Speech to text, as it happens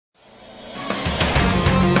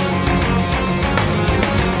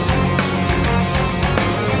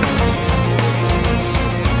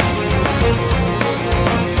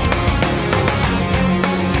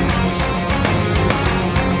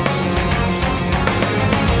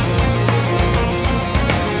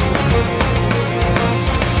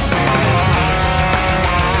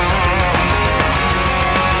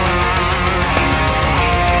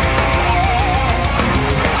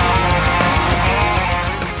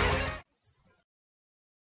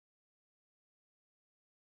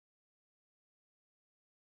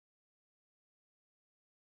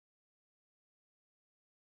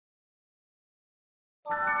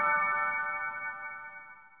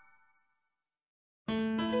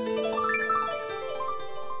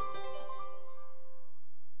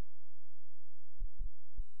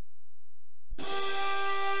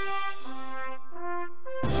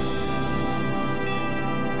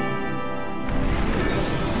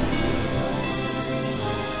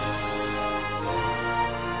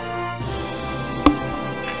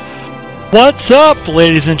What's up,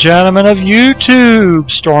 ladies and gentlemen of YouTube?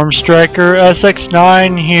 Stormstriker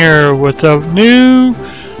SX9 here with a new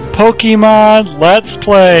Pokemon Let's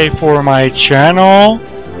Play for my channel.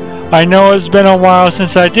 I know it's been a while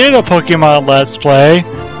since I did a Pokemon Let's Play.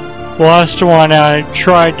 The last one I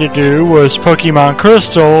tried to do was Pokemon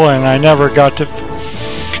Crystal, and I never got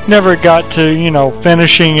to, you know,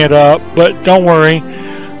 finishing it up. But don't worry,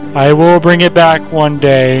 I will bring it back one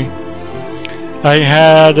day. I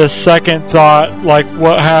had a second thought, like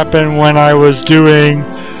what happened when I was doing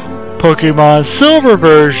Pokemon Silver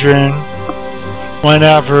version.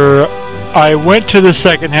 Whenever I went to the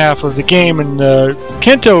second half of the game in the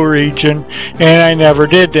Kanto region, and I never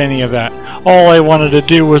did any of that. All I wanted to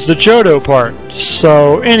do was the Johto part.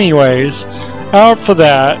 So anyways, out for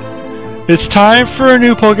that, it's time for a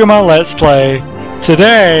new Pokemon Let's Play.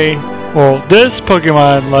 Today, well, this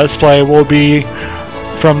Pokemon Let's Play will be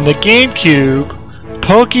from the GameCube,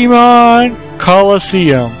 Pokemon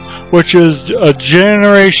Colosseum, which is a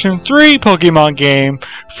Generation 3 Pokemon game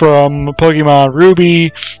from Pokemon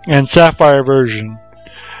Ruby and Sapphire version.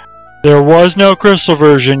 There was no Crystal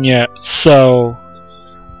version yet, so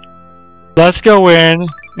let's go in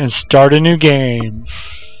and start a new game.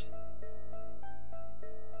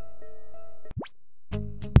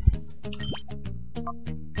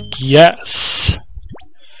 Yes.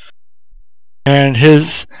 And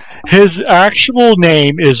his actual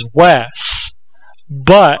name is Wes,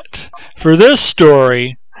 but for this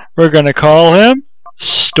story, we're going to call him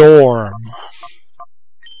Storm.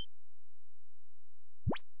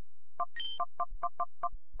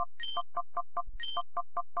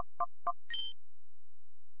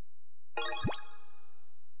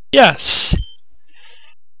 Yes.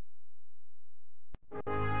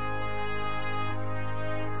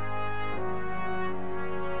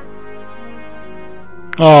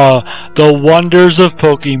 The wonders of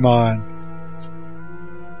Pokemon.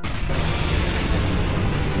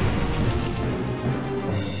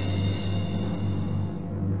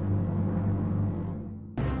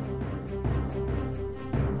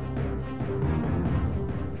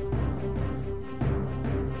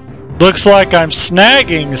 Looks like I'm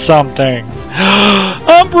snagging something.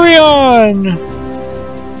 Umbreon!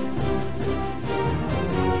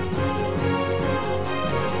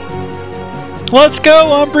 Let's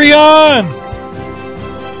go, Umbreon!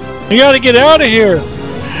 You gotta get out of here!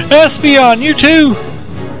 Espeon, you too!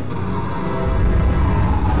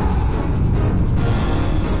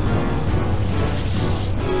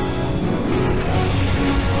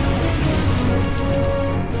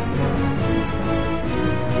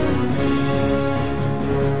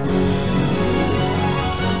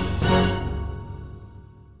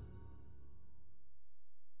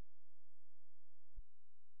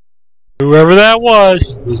 Whoever that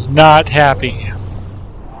was not happy.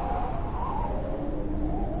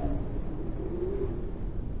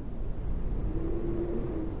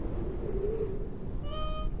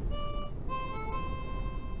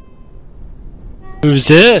 Who's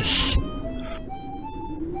this?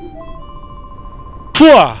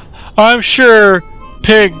 Pwah! I'm sure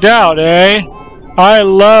pigged out, eh? I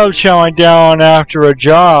love chowing down after a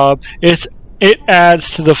job. It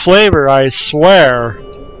adds to the flavor, I swear.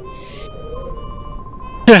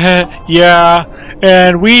 Yeah,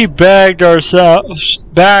 and we bagged ourselves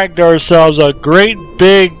a great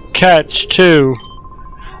big catch too.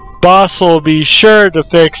 Boss will be sure to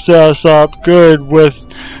fix us up good with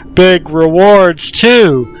big rewards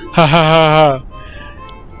too. Ha ha ha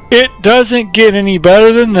ha. It doesn't get any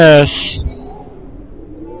better than this.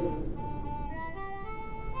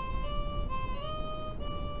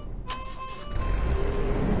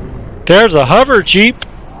 There's a hover jeep.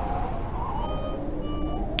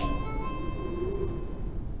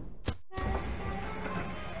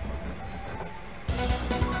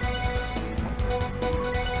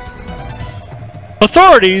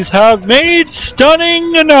 Authorities have made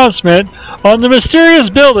stunning announcement on the mysterious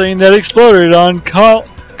building that exploded on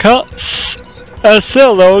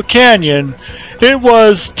Asillo Canyon. It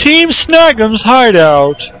was Team Snag'em's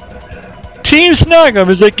hideout. Team Snag'em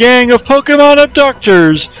is a gang of Pokemon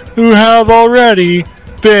abductors who have already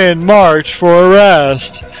been marked for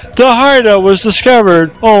arrest. The hideout was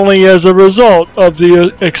discovered only as a result of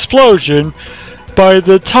the explosion By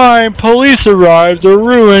the time police arrive, the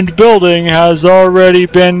ruined building has already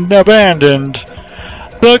been abandoned.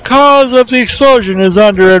 The cause of the explosion is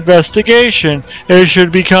under investigation. It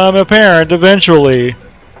should become apparent eventually.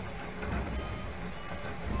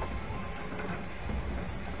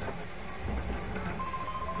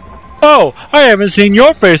 Oh, I haven't seen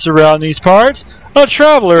your face around these parts. A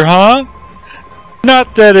traveler, huh?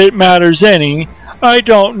 Not that it matters any. I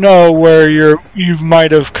don't know where you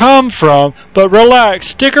might have come from, but relax,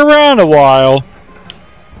 stick around a while.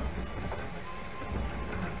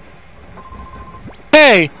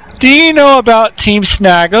 Hey, do you know about Team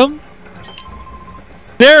Snag'em?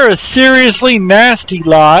 They're a seriously nasty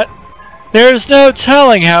lot. There's no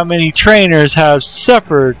telling how many trainers have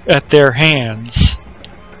suffered at their hands.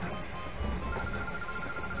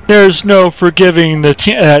 There's no forgiving the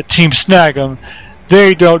Team Snag'em.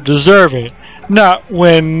 They don't deserve it. Not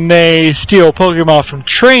when they steal Pokemon from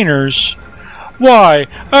trainers. Why,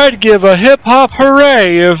 I'd give a hip-hop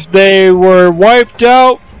hooray if they were wiped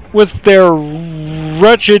out with their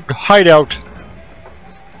wretched hideout.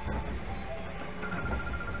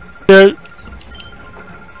 Already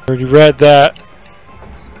read that.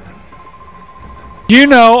 You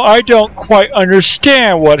know, I don't quite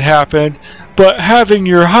understand what happened, but having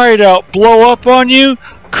your hideout blow up on you,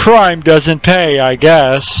 crime doesn't pay, I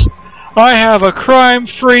guess. I have a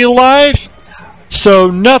crime-free life, so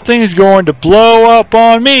nothing's going to blow up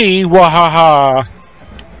on me, wahaha.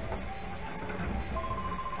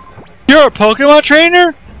 You're a Pokemon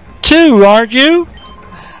trainer? Too, aren't you?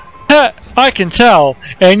 Heh, I can tell,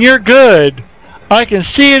 and you're good. I can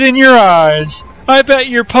see it in your eyes. I bet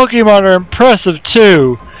your Pokemon are impressive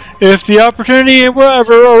too. If the opportunity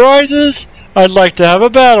ever arises, I'd like to have a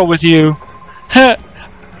battle with you. Heh.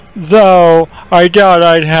 Though, I doubt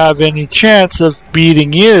I'd have any chance of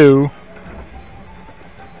beating you.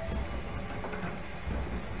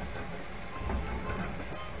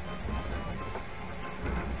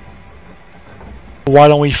 Why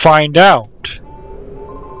don't we find out?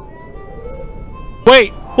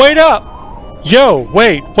 Wait up! Yo,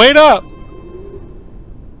 wait up!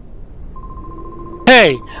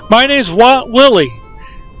 Hey, my name's Willie.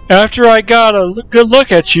 After I got a good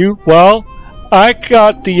look at you, well, I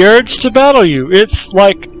got the urge to battle you. It's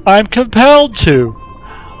like I'm compelled to.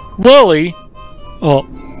 Willie, well,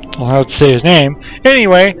 I have to say his name.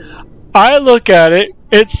 Anyway, I look at it,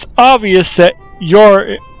 it's obvious that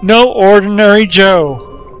you're no ordinary Joe.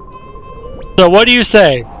 So what do you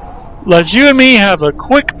say? Let's you and me have a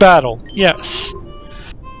quick battle. Yes.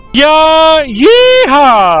 Yeah,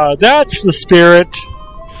 yeehaw! That's the spirit.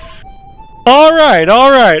 Alright,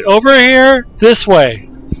 over here, this way.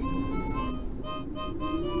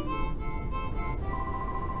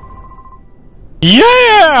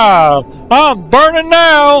 Yeah! I'm burning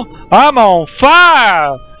now! I'm on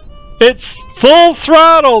fire! It's full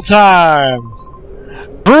throttle time!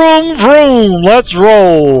 Vroom vroom, let's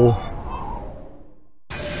roll!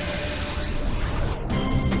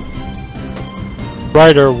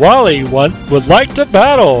 Rider Wally would like to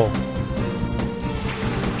battle!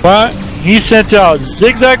 But he sent out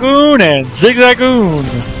Zigzagoon and Zigzagoon!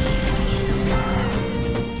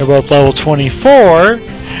 They're both level 24.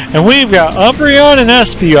 And we've got Umbreon and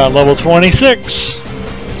Espeon level 26.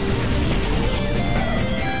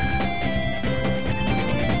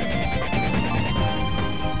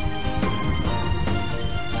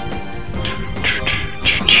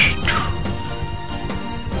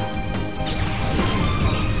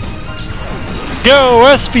 Go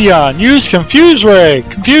Espeon! Use Confuse Ray!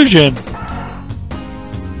 Confusion!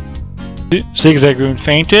 Zigzagoon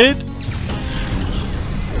fainted.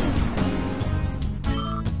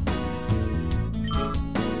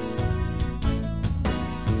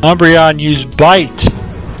 Umbreon used Bite.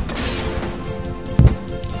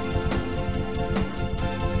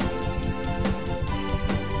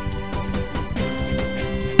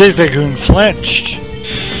 Zigzagoon flinched.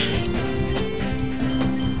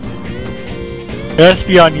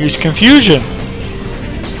 Espeon used Confusion.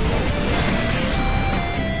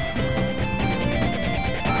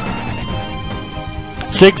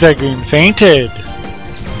 Zigzagoon fainted.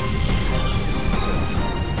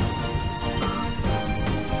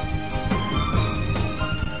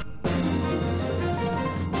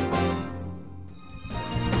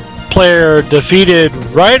 Player defeated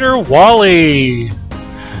Rider Wally.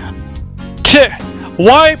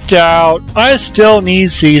 Wiped out. I still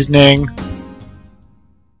need seasoning.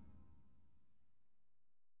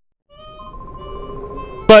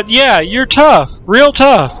 But yeah, you're tough. Real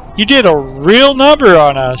tough. You did a real number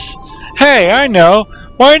on us. Hey, I know.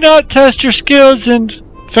 Why not test your skills in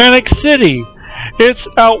Phoenix City? It's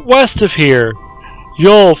out west of here.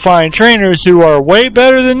 You'll find trainers who are way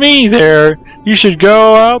better than me there. You should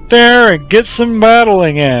go out there and get some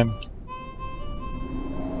battling in.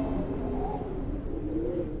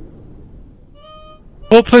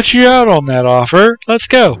 We'll put you out on that offer. Let's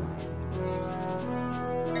go.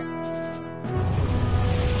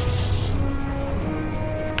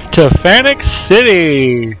 To Phoenix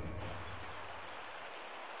City.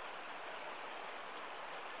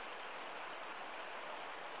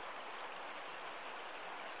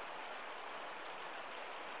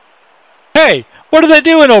 Hey, what are they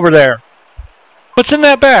doing over there? What's in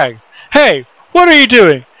that bag? Hey, what are you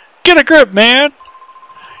doing? Get a grip, man.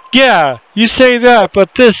 Yeah, you say that,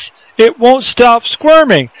 but it won't stop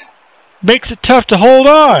squirming. Makes it tough to hold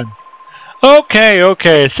on.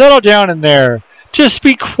 Okay, settle down in there. Just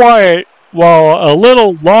be quiet while a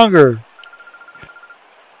little longer.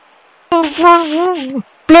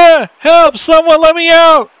 Blah! Help! Someone let me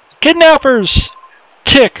out! Kidnappers!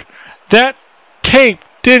 Tick! That tape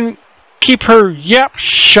didn't keep her yap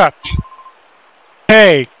shut.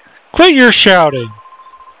 Hey, quit your shouting.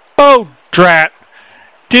 Oh, drat!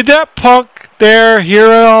 Did that punk there hear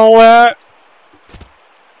all that?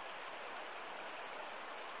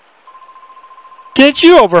 Since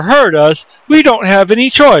you overheard us, we don't have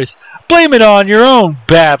any choice. Blame it on your own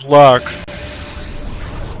bad luck.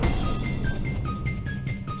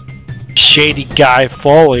 Shady guy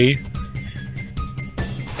Foley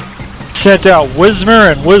sent out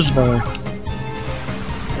Whismer and Whismer.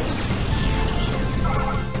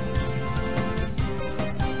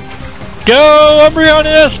 Go, Umbreon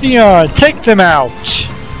and Espeon! Take them out!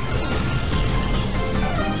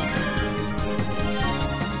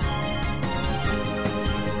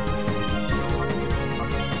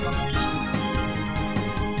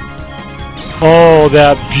 Oh,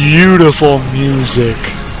 that beautiful music.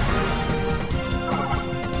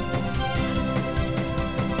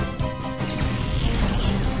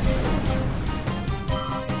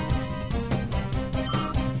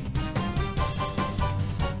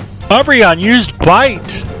 Umbreon used Bite.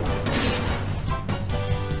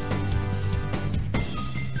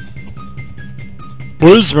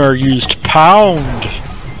 Whismer used Pound.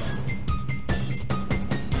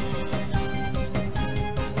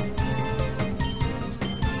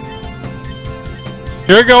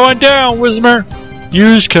 You're going down, Whismer.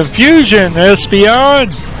 Use Confusion,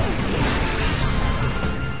 Espeon.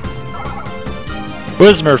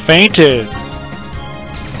 Whismer fainted.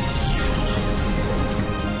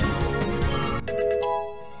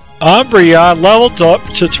 Umbreon leveled up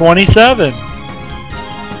to 27.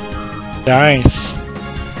 Nice.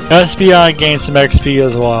 Espeon gained some XP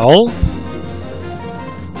as well.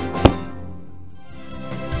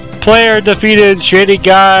 Player defeated Shady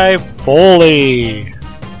Guy Foley.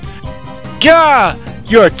 Gah!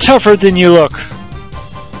 You're tougher than you look.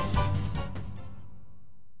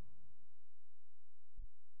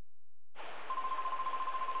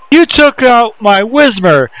 You took out my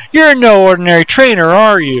Whismer. You're no ordinary trainer,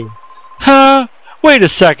 are you? Huh? Wait a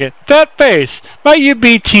second. That face. Might you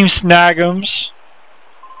be Team Snagums?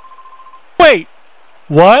 Wait.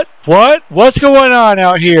 What? What's going on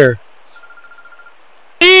out here?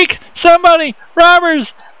 Eek! Somebody!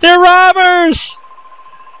 Robbers! They're robbers!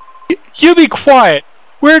 You be quiet.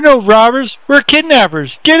 We're no robbers. We're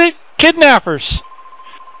kidnappers. Get it? Kidnappers.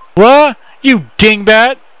 What? You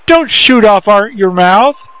dingbat. Don't shoot off your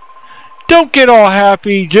mouth. Don't get all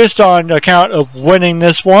happy just on account of winning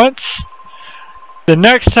this once. The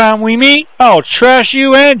next time we meet, I'll trash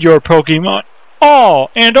you and your Pokemon. All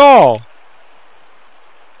and all.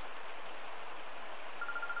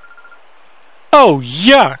 Oh,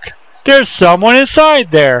 yuck. There's someone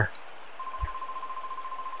inside there.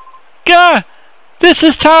 Gah! This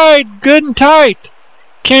is tied good and tight.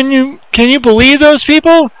 Can you believe those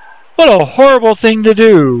people? What a horrible thing to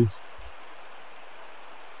do.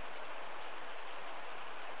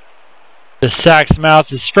 The sack's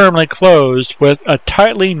mouth is firmly closed with a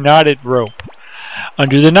tightly knotted rope.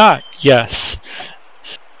 Undo the knot, yes.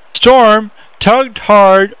 Storm tugged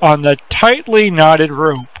hard on the tightly knotted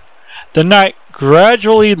rope. The knot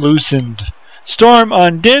gradually loosened. Storm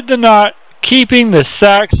undid the knot, keeping the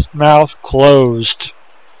sack's mouth closed.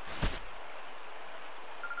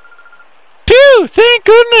 Phew! Thank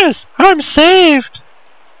goodness! I'm saved!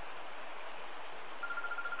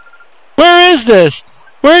 Where is this?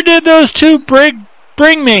 Where did those two bring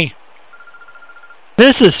me?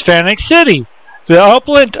 This is Phoenix City, the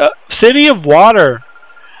upland city of water.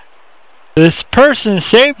 This person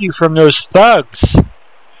saved you from those thugs.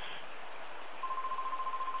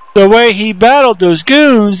 The way he battled those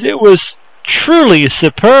goons, it was truly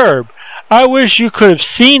superb. I wish you could have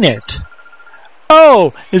seen it.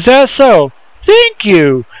 Oh, is that so? Thank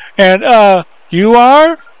you. And, you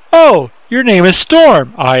are? Oh, your name is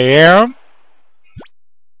Storm. I am.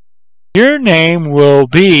 Your name will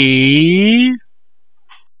be...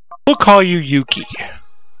 We'll call you Yuki.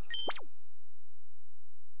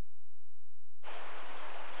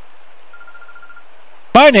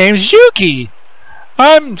 My name's Yuki.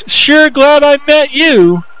 I'm sure glad I met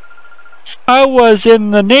you. I was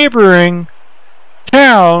in the neighboring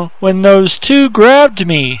town when those two grabbed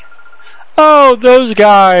me. Oh, those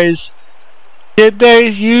guys. Did they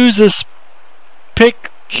use a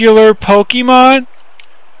particular Pokemon?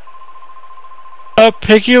 A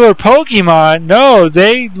particular Pokemon? No,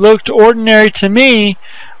 they looked ordinary to me.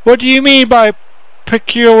 What do you mean by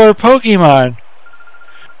particular Pokemon?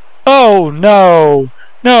 Oh, no.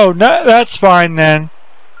 No, that's fine then.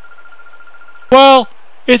 Well,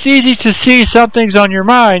 it's easy to see something's on your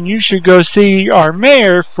mind. You should go see our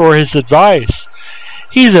mayor for his advice.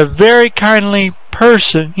 He's a very kindly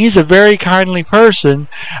person.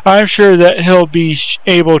 I'm sure that he'll be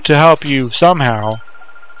able to help you somehow.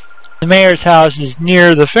 The mayor's house is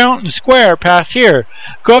near the fountain square past here.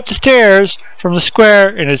 Go up the stairs from the square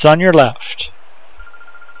and it's on your left.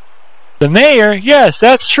 The mayor? Yes,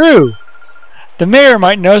 that's true. The mayor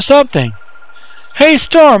might know something. Hey,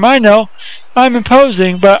 Storm, I know. I'm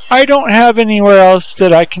imposing, but I don't have anywhere else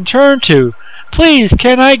that I can turn to. Please,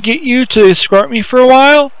 can I get you to escort me for a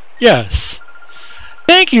while? Yes.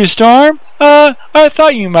 Thank you, Storm. I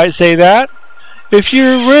thought you might say that. If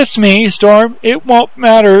you're with me, Storm, it won't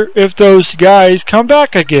matter if those guys come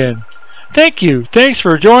back again. Thank you. Thanks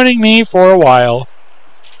for joining me for a while.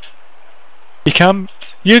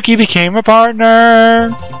 Yuki became a partner.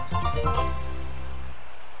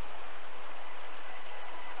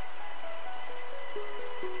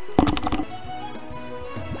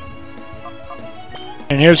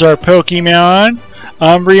 And here's our Pokemon,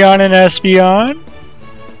 Umbreon and Espeon.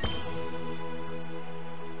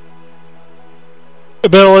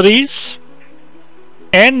 Abilities.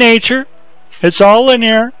 And nature. It's all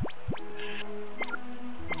linear.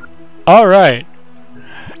 Alright.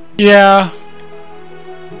 Yeah.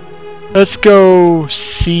 Let's go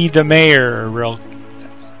see the mayor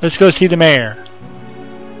Let's go see the mayor.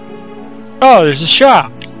 Oh, there's a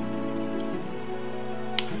shop.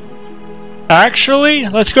 Actually,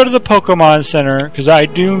 let's go to the Pokemon Center, because I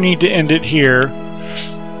do need to end it here.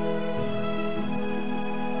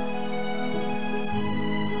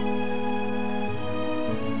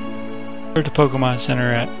 Where's the Pokemon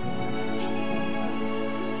Center at?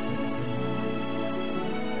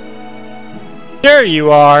 There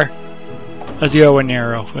you are! Let's go in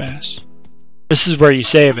there real fast. This is where you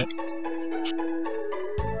save it.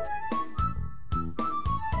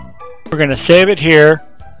 We're going to save it here.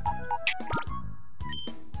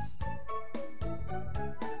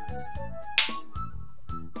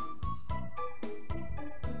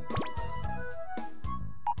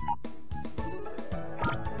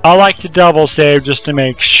 I like to double save just to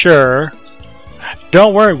make sure.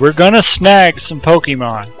 Don't worry, we're gonna snag some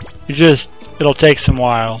Pokemon. It'll take some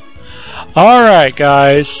while. Alright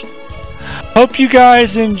guys. Hope you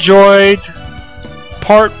guys enjoyed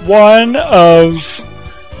part 1 of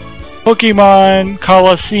Pokemon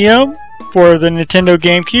Colosseum for the Nintendo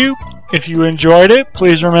GameCube. If you enjoyed it,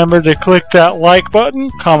 please remember to click that like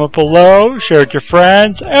button, comment below, share with your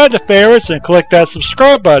friends, add to favorites, and click that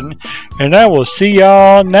subscribe button. And I will see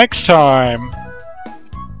y'all next time.